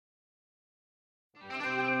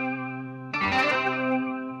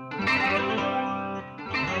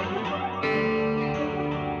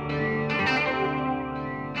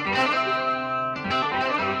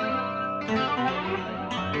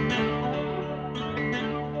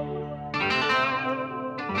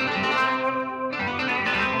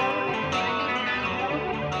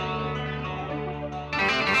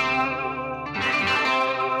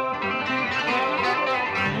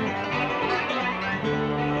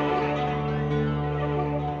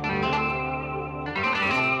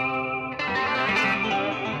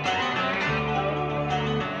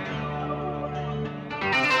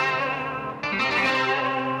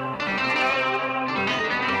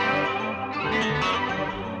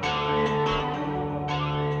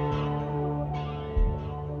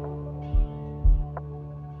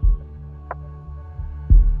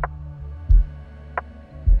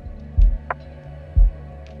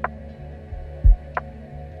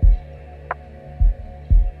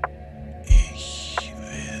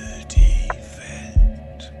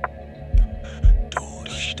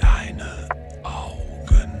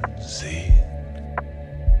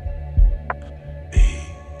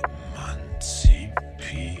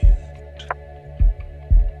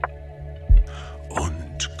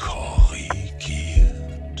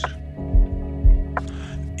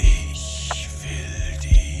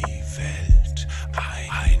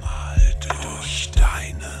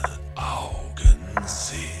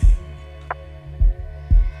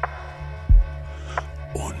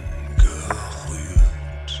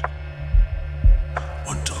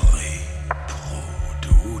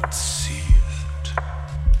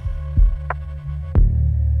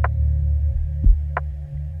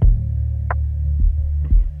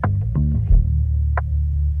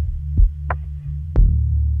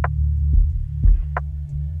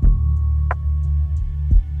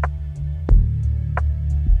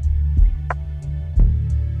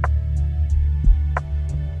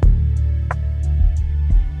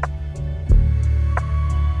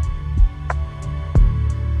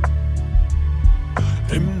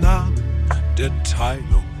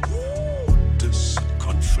Heilung und des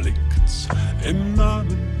Konflikts. Im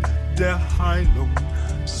Namen der Heilung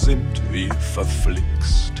sind wir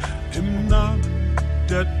verflixt. Im Namen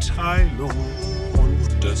der Teilung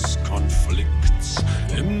und des Konflikts.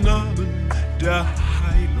 Im Namen der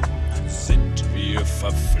Heilung sind wir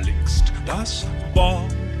verflixt. Das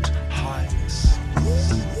Wort heißt.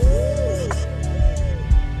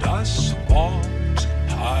 Das Wort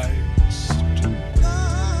heißt.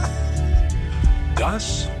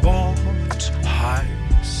 Das Wort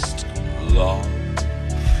heißt Love.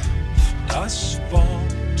 Das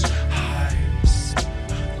Wort heißt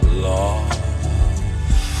Love.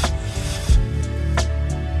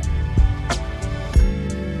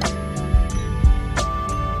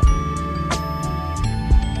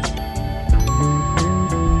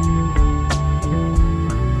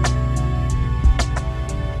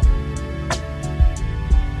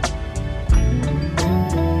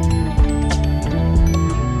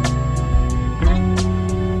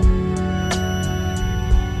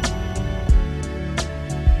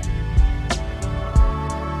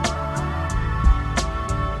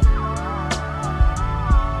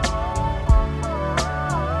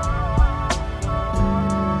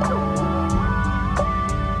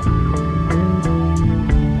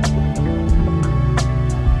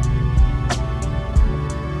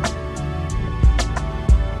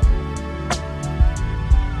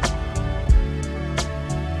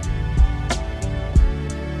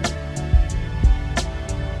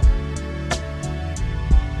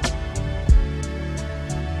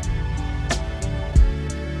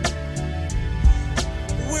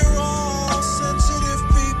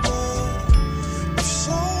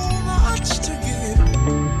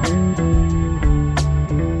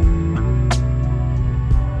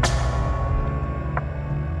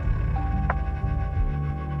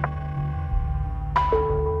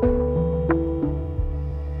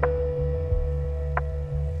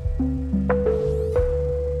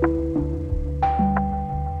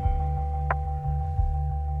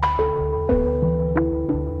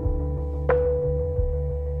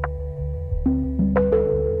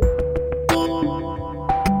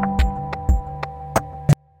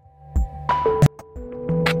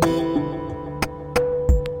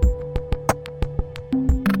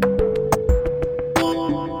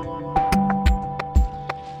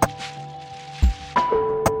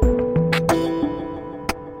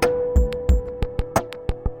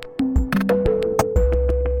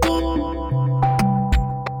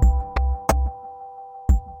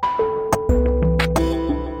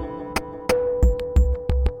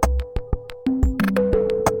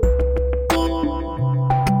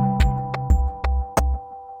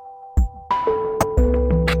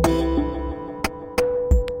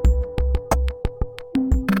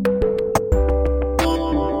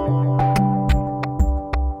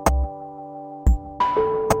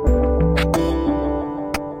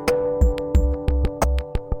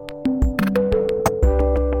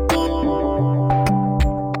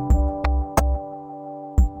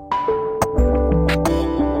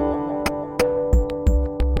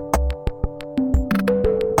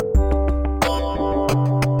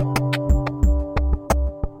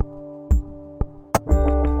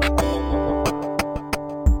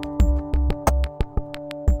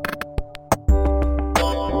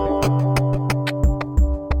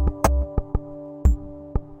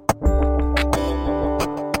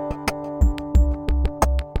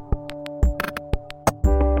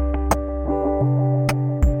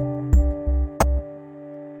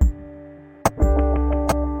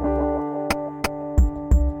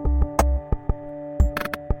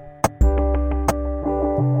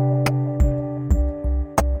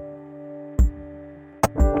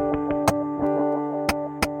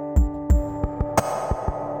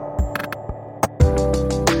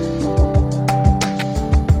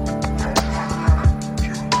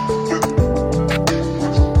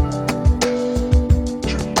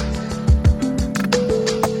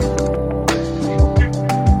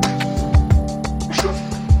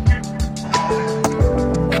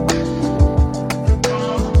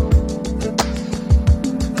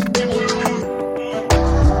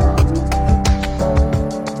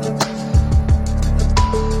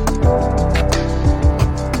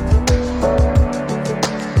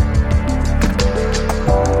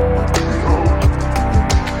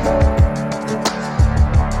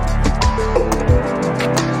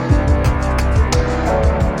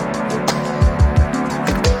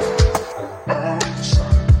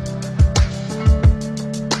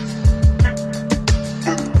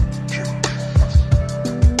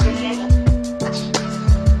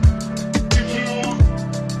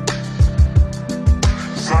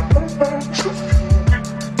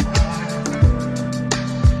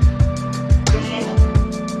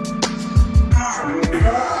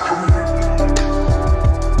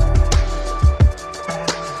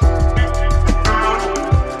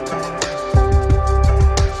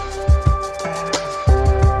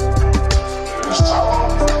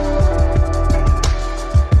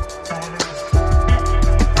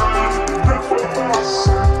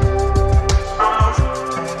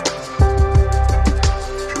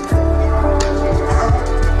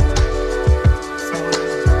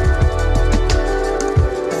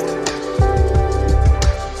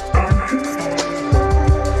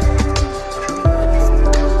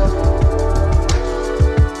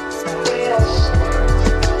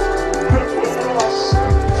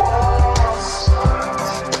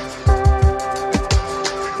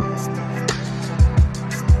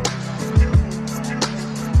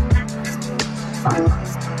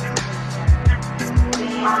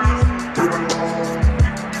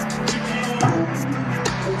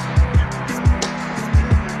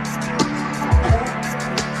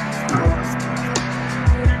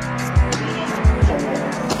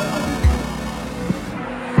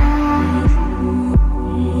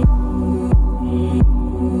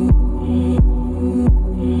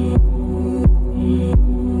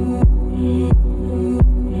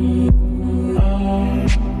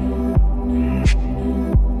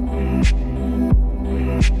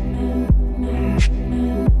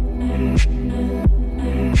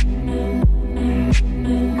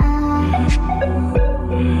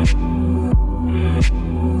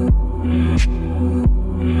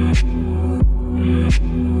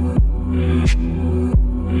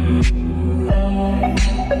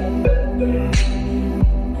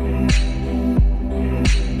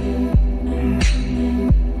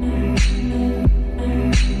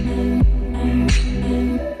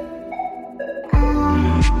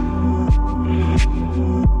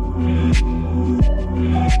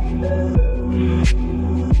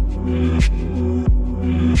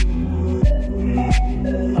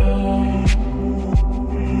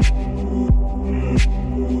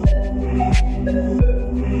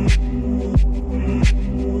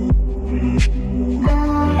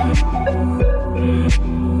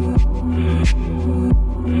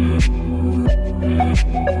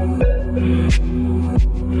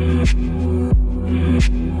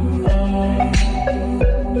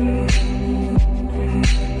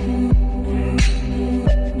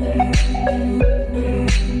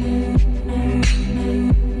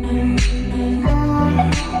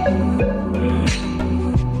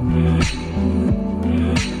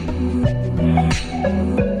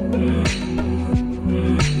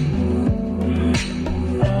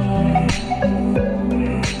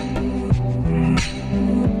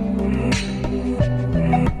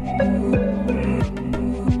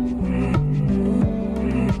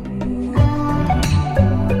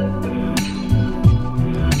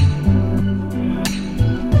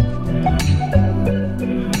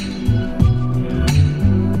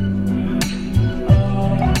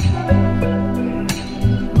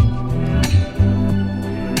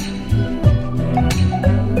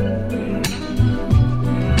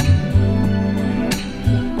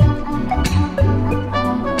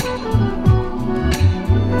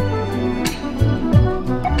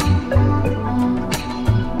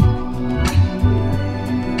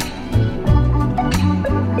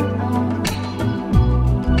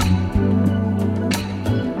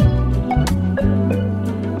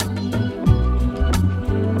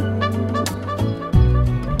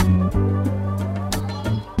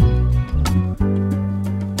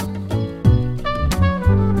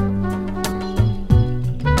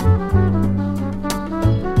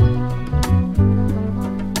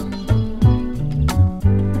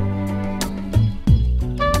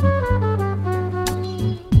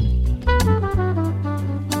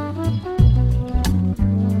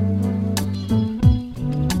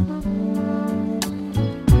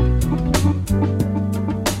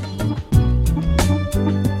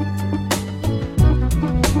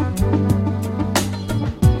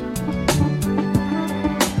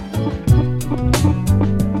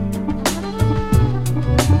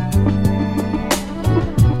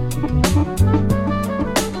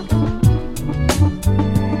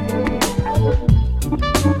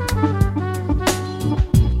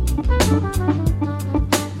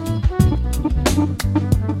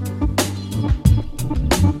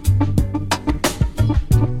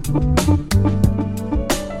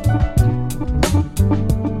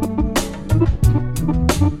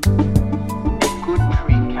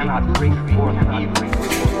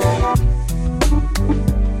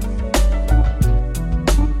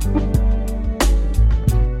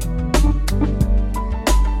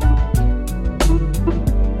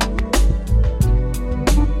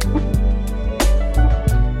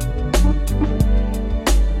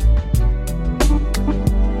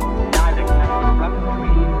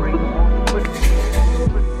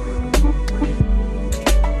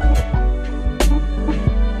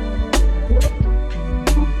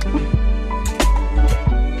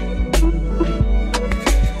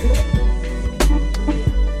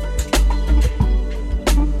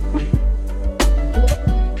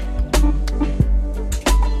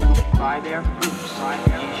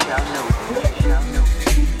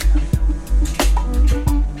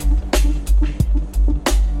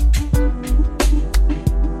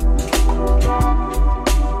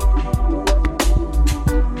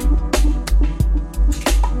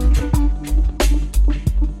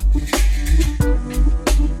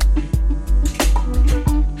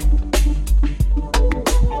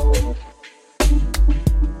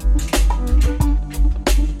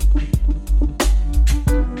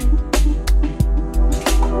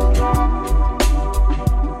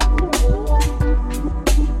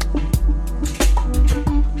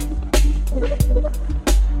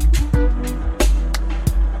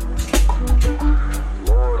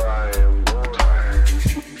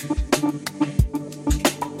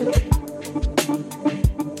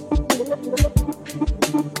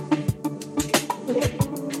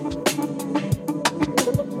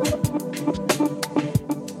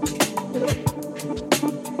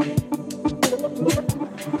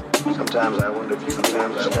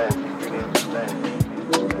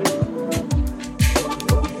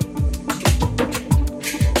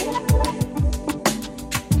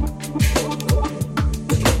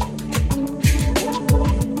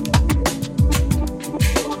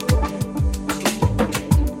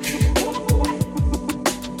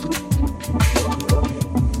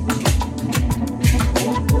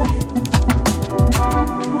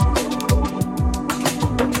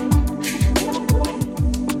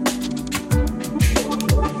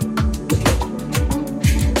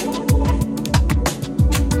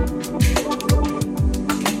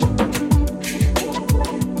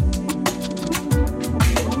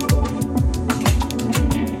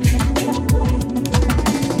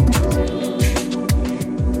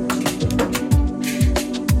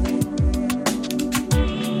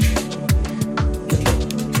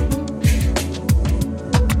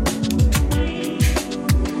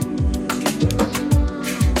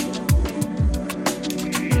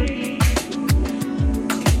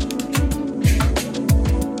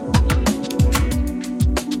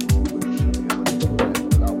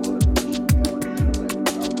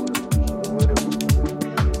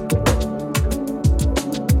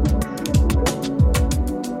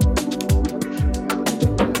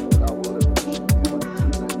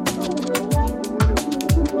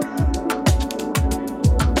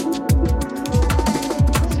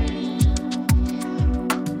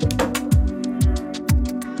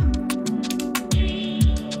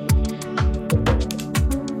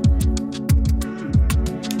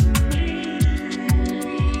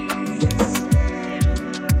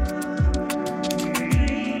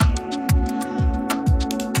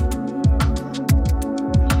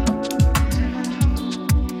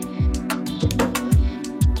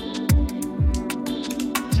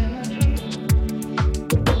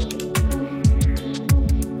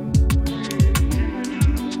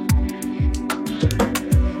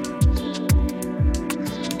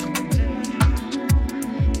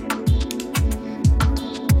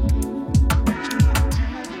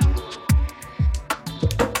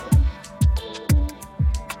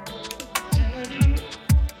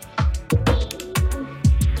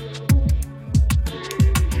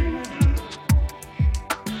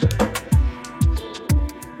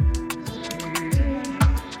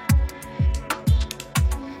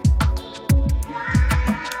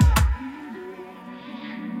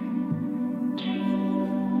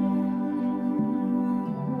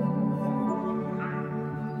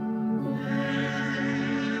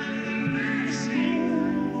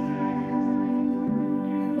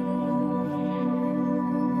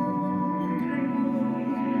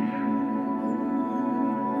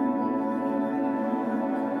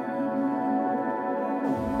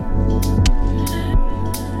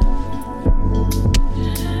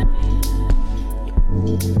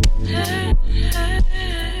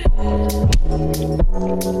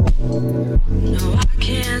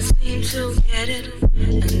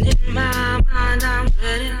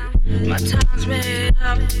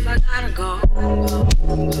 I gotta go.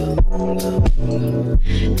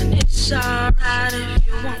 And it's alright if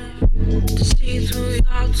you want to see through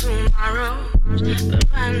your tomorrow. But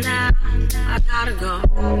right now, I gotta go.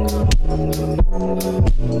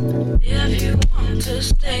 If you want to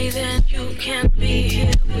stay, then you can be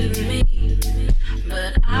here with me.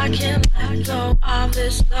 But I can't let go of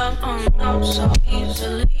this love, oh no, so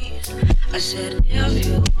easily. I said, if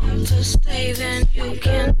you want to stay, then you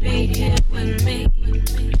can be here with me.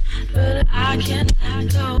 But I can't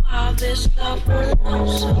let go of this love, oh no,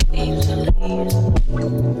 so easily.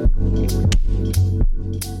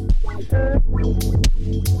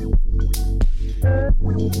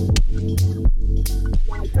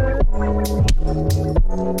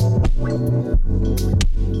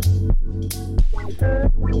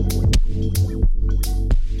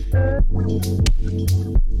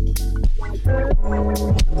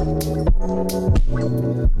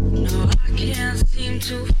 No, I can't seem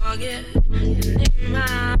to forget. And in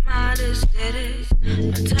my mind is steady.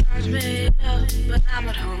 My time's made up, but I'm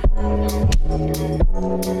at home.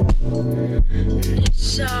 And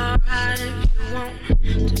it's alright if you want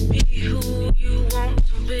to be who you want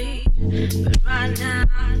to be. But right now,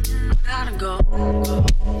 I gotta go.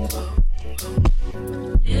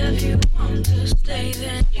 If you want to stay,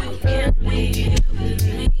 then you can be here with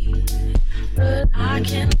me. But I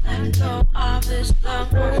can't let go of this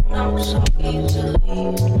love, oh no, so easily.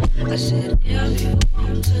 I said, if you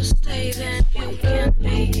want to stay, then you can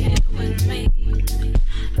be here with me.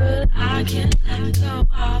 But I can't let go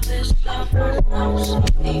of this love, oh no, so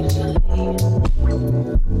easily.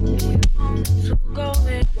 If you want to go,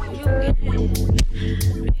 then you can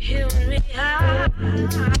be here with me.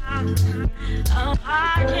 Oh,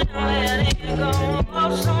 I can't let it go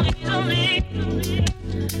so easily.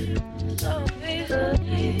 So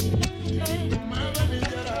easily,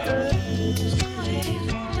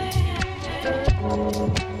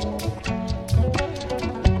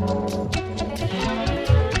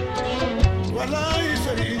 well, I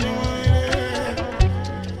said you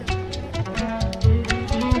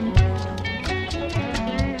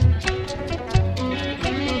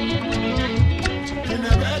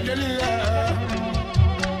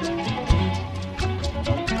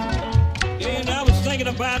and I was thinking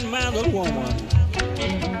about my little woman.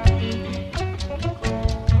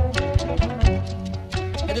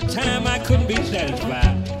 At the time I couldn't be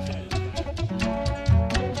satisfied.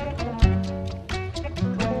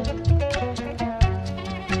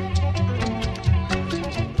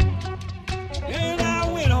 And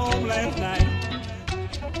I went home last night,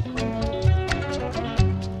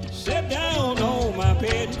 sat down on my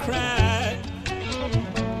bed and cried.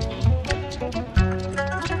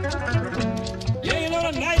 Yeah, you know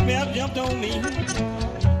the nightmare jumped on me.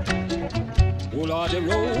 Oh Lord, they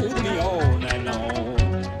rode me all night long.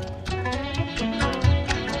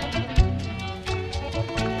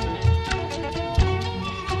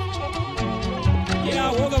 Yeah,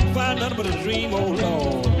 I woke up and found nothing but a dream, oh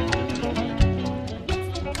Lord.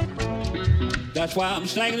 That's why I'm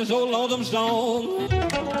singing this old lonesome song.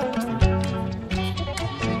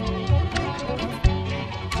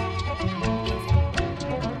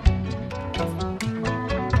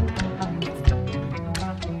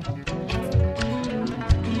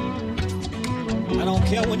 I don't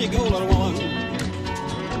care when you go, little one.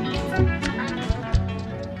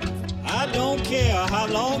 I don't care how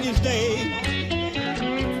long you stay.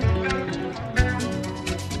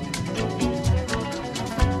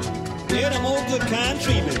 Get them old good kind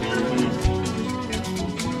treatment.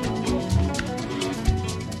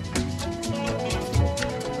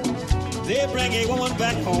 They bring a woman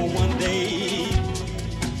back home one day.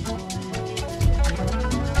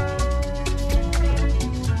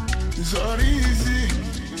 It's all easy.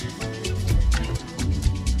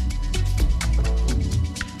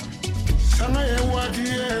 Sanaye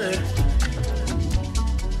wadiye.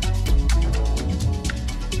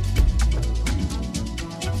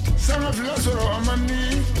 Sana filasoro amani.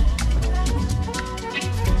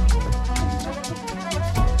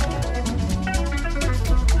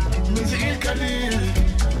 Music kalil.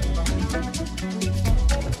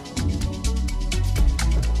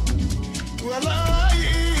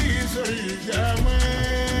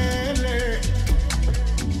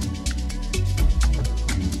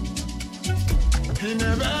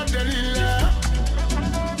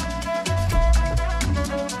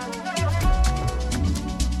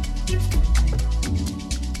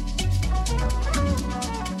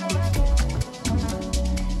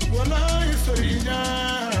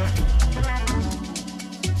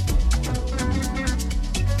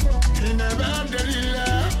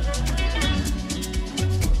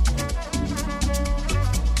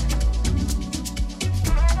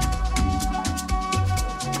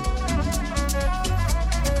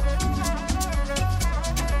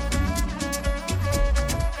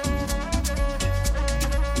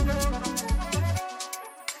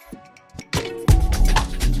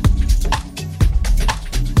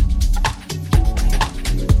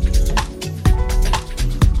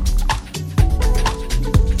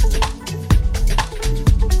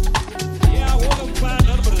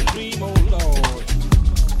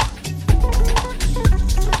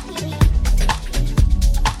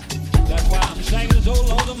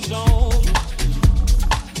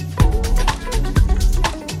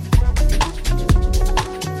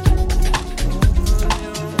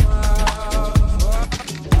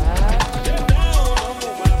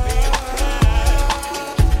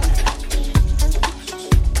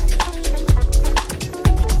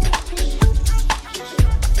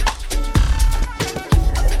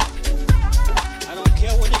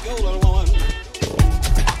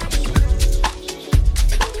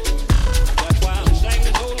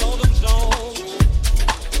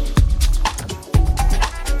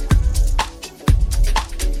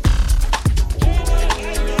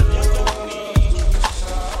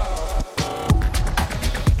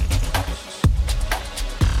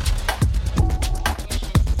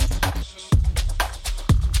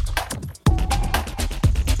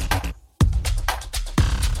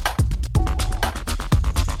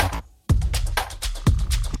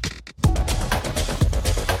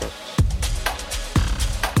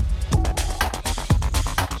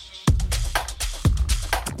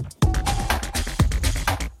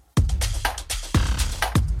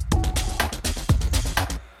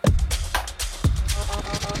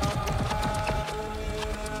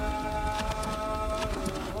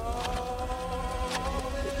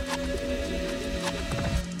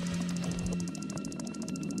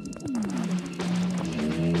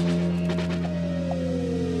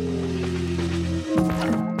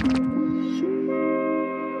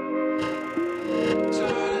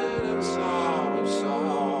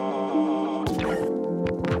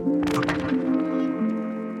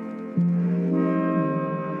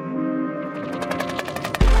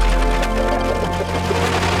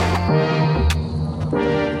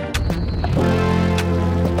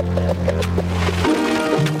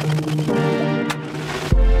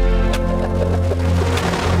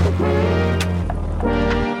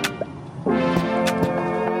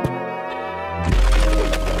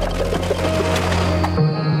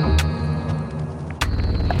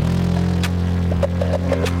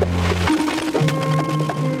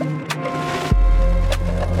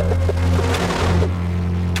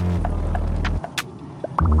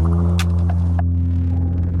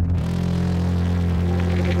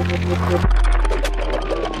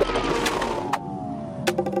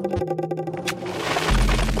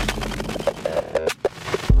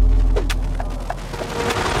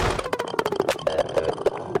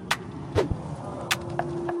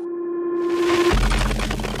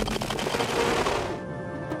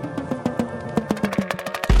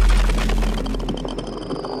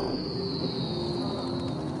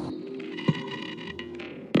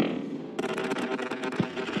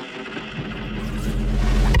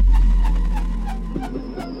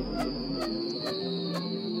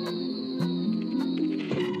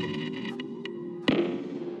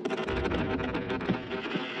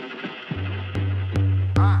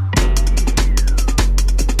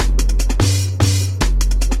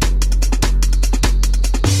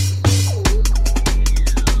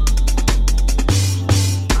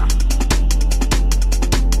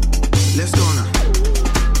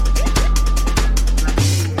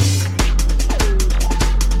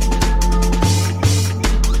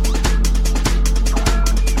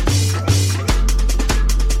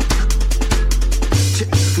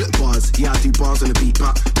 Yeah, I do bars on the beat,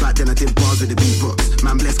 but back then I did bars with the beatbox.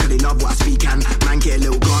 Man blessed cause they love what I speak and man get a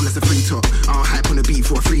little calm, that's a free talk. I don't hype on the beat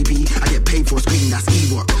for a freebie, I get paid for a screen, that's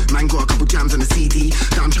Ewok. Man got a couple jams on the CD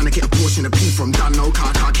that I'm trying to get a portion of P from. Done no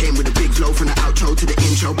car came with a big flow from the outro to the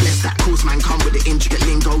intro. Bless that course, man, come with the intricate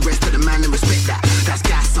lingo. Rest of the man and respect that. That's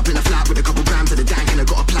gas up in a flat with a couple grams of the dank and I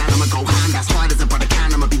got a plan, I'ma go hand. That's hard as a brother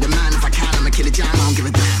can, I'ma be the man if I can, I'ma kill a jam, I don't give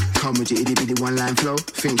a damn. Come with your itty bitty one line flow.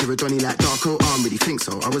 Think you're a Donny like Darko? I don't really think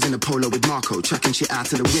so. I was in a polo with Marco, chucking shit out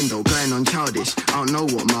to the window, going on childish. I don't know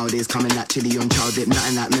what mild is, coming like chili on child dip,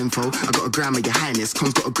 nothing like Menfo. I got a gram of your highness,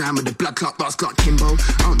 Con's got a gram of the blood clot, boss clot Kimbo.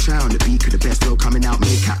 I don't try on the beat, cause the best flow coming out,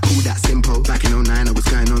 make cat cool, that simple. Back in 09 I was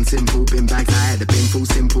going on simple, bin bags I had a bin full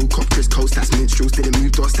simple. Cop Chris Coast, that's minstrels, didn't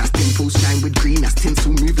move dots, that's dimples. Shine with green, that's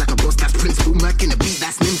tinsel, move like a boss, that's principal. Merc in the beat,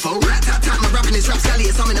 that's nympho. Rat tap tap, my rapping is rap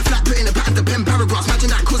scallious, I'm in a flat, putting a pattern to pen paragraphs.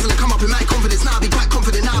 Imagine that causing to come up in my confidence, now I'll be quite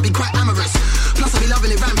confident, now I'll be quite amorous. Plus I'll be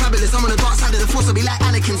loving it, ran fabulous, I'm on the dark side of the force, I'll be like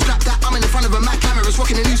Anakin. Strap that, I'm in the front of a Mac cameras,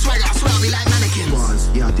 rocking a new swagger, I swear I'll be like mannequins. Bars,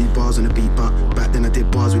 yeah I do bars on the beat, but back then I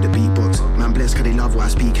did bars with the beatbox. Man blessed cause they love what I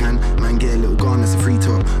speak and man get a little gone, that's a free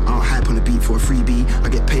talk. I don't hype on the beat for a freebie, I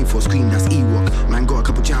get paid for a scream, that's Ewok. Man got a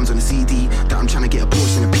couple jams on the CD that I'm trying to get a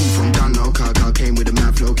portion of P from. Done no, car came with a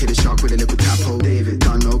mad flow, kid a shark with a little tap hole. David,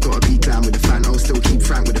 done no, got a beat clan with the fan, still keep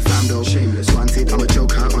frank with the fam though. Shameless, wanted, I'm a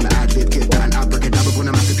joker on the ad lib, get that and abracadabra,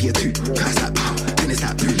 gonna massive P a 2. Curse that pow, then it's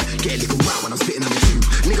that boom, get a little wow when I'm spitting on the tube.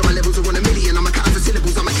 Nigga, my levels are on a million, I'm accounting for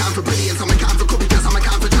syllables, I'm accounting for brilliance, I'm accounting for copycats, I'm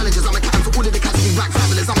accounting for challenges, I'm accounting for all of the cats who be rack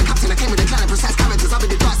fabulous, I'm a captain, I came with a clan of precise characters, I've been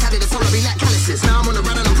the dark side of the soul, I be like calluses. Now I'm on the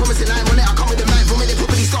run and I'm promising I ain't on it, I come with the man, for a minute,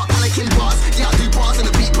 probably start panicking bars. Yeah, I do bars on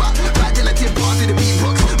the beat, but back then I did bars with the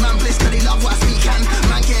beatbox. Man bliss, cause they love what I speak and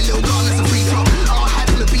man get a little gone, that's a free drop. I'll hype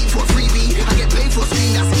on the beat for a freebie, I get paid for a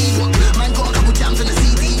screen, that's Ewok. Man got a couple jams on the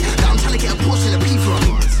CD that I'm trying to get a portion of P from.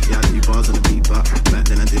 Yeah, I do bars on the beat, but back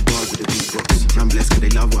then I did bars with the beatbox. Man bless cause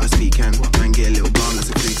they love what I speak and man get a little gone, that's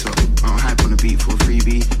a free top. I don't hype on the beat for a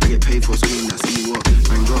freebie, I get paid for a screen, that's Ewok.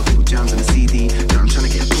 Man got a couple jams on the CD that I'm trying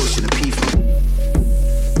to get a portion of P from.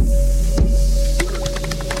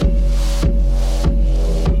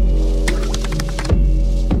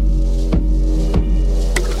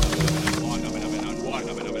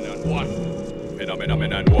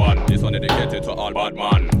 This one dedicated to all bad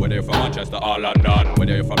man. Whether you're from Manchester or London,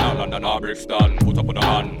 whether you're from North London or Brixton, put up on the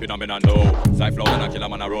hand, phenomenon no. Cypher when I kill a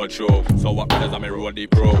man a road show. So what brothers I'm a roll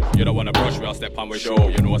deep pro. You don't wanna brush, we'll step on with show.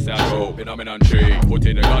 You know what's that show? Phenomenon tree. Put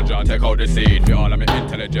in the ganja and take out the seed. For all of me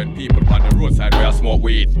intelligent people on the roadside where I smoke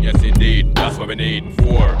weed. Yes indeed, that's what we need.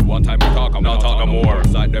 4. One time we talk, I'm not talking more.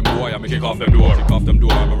 Side them boy, I'm kick off them door. Kick off them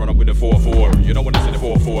door, I'ma run up with the 4-4. You don't wanna see the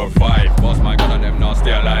 4-4-5. Boss my gun and them not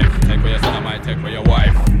stay alive. Take for your son, I might take for your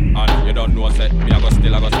wife. And you don't know, set me, I go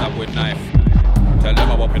stab with knife. Tell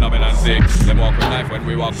them I'm up in a million 6. Them walk with knife when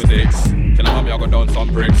we walk with 6. Tell them I'm go down some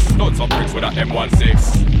bricks. Down some bricks with a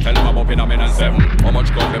M16. Tell them I'm up in a million 7. How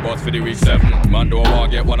much gun me bought for the week 7? Man don't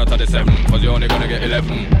want get 1 out of the 7, cause you're only gonna get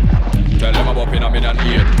 11. Tell them I'm up in a million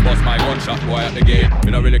 8. Bust my gunshot boy at the gate.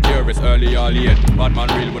 We don't really care if it's early or late. Bad man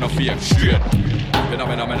real, we no fake straight.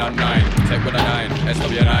 Phenomenon 9, tech with a 9,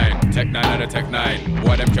 SW9, tech 9 and a tech 9.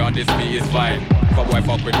 Boy them can't diss me is fine. Fuck boy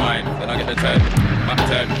fuck with mine, then I get the 10, Mac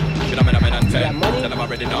 10, phenomenon 10. Tell them I'm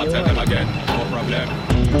ready now, tell them again, no problem.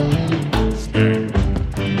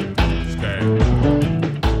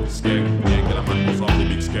 Scam, we ain't gonna man goes off the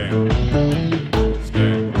big scam.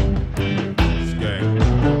 Scam,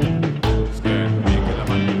 we ain't gonna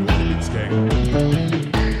man goes off the big scam.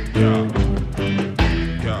 Yeah.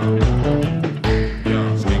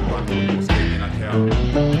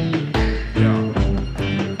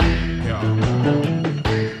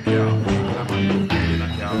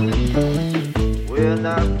 Well,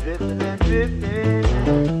 I'm drifting and drifting,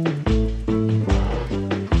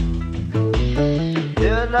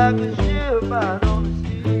 just like a ship out on the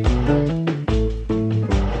sea.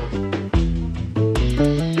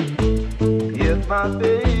 If my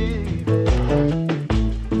baby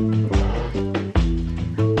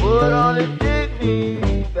would only take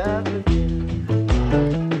me back again.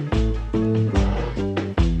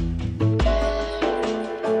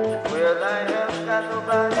 Well, I haven't got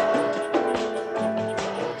nobody.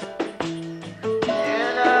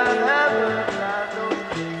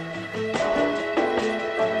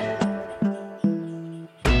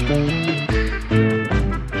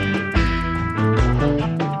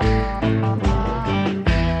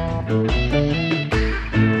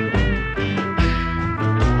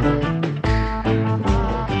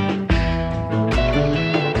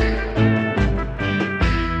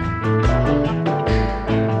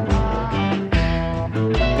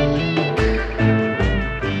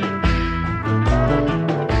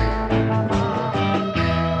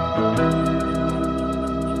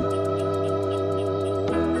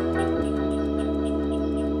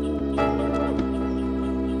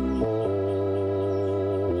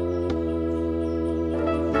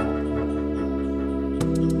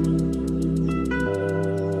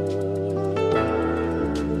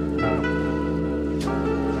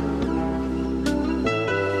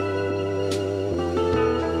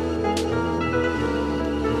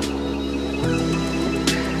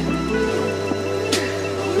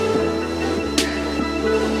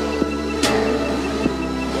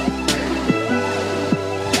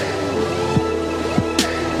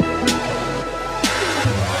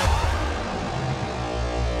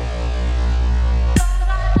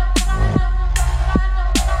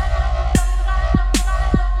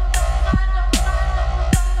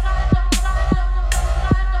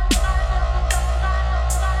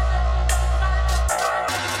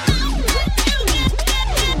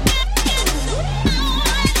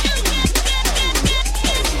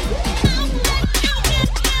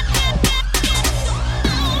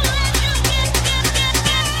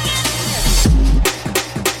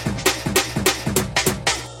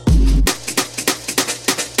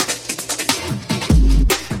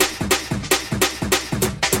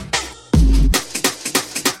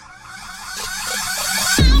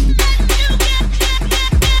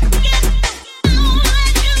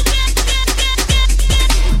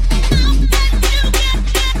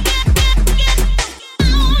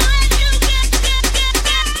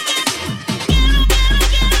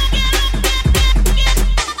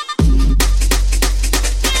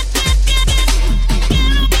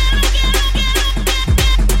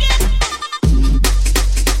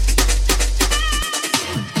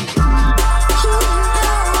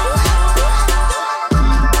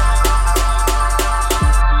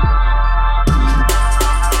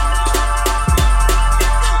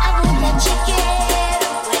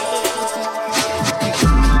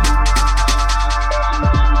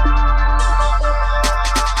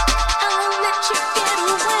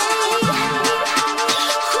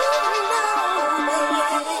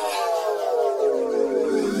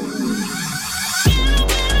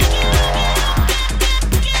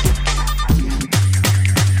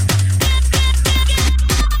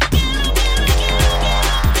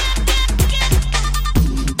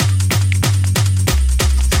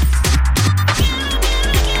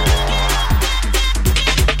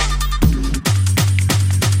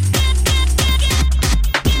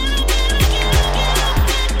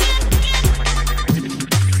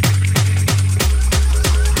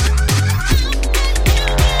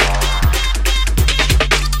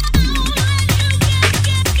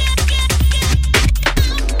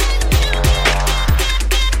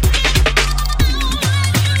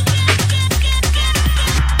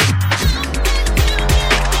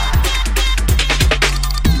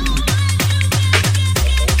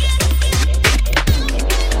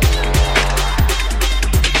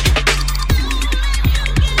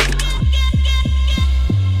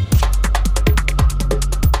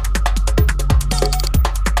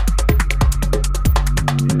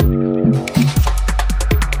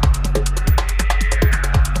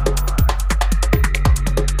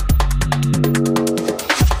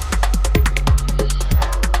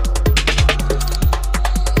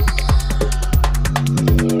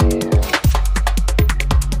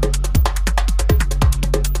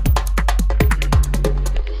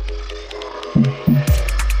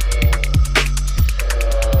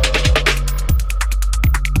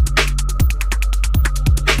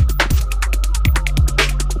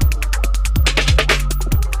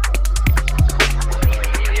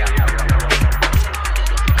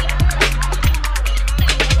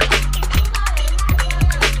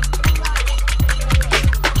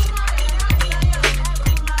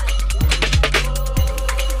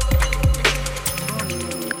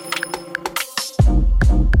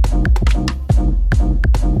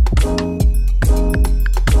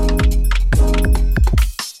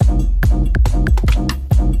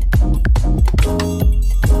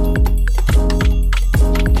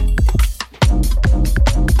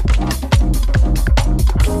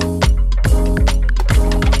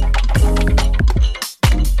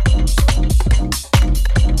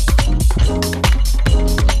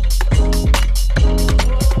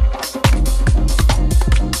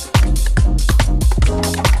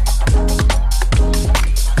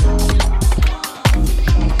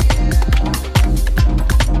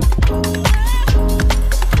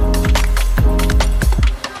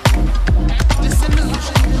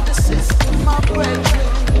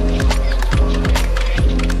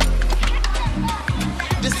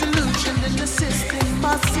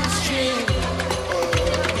 artistry.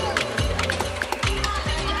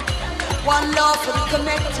 One love for the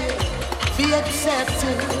connected, be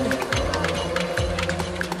accepted.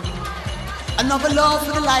 Another love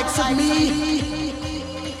for the likes of me.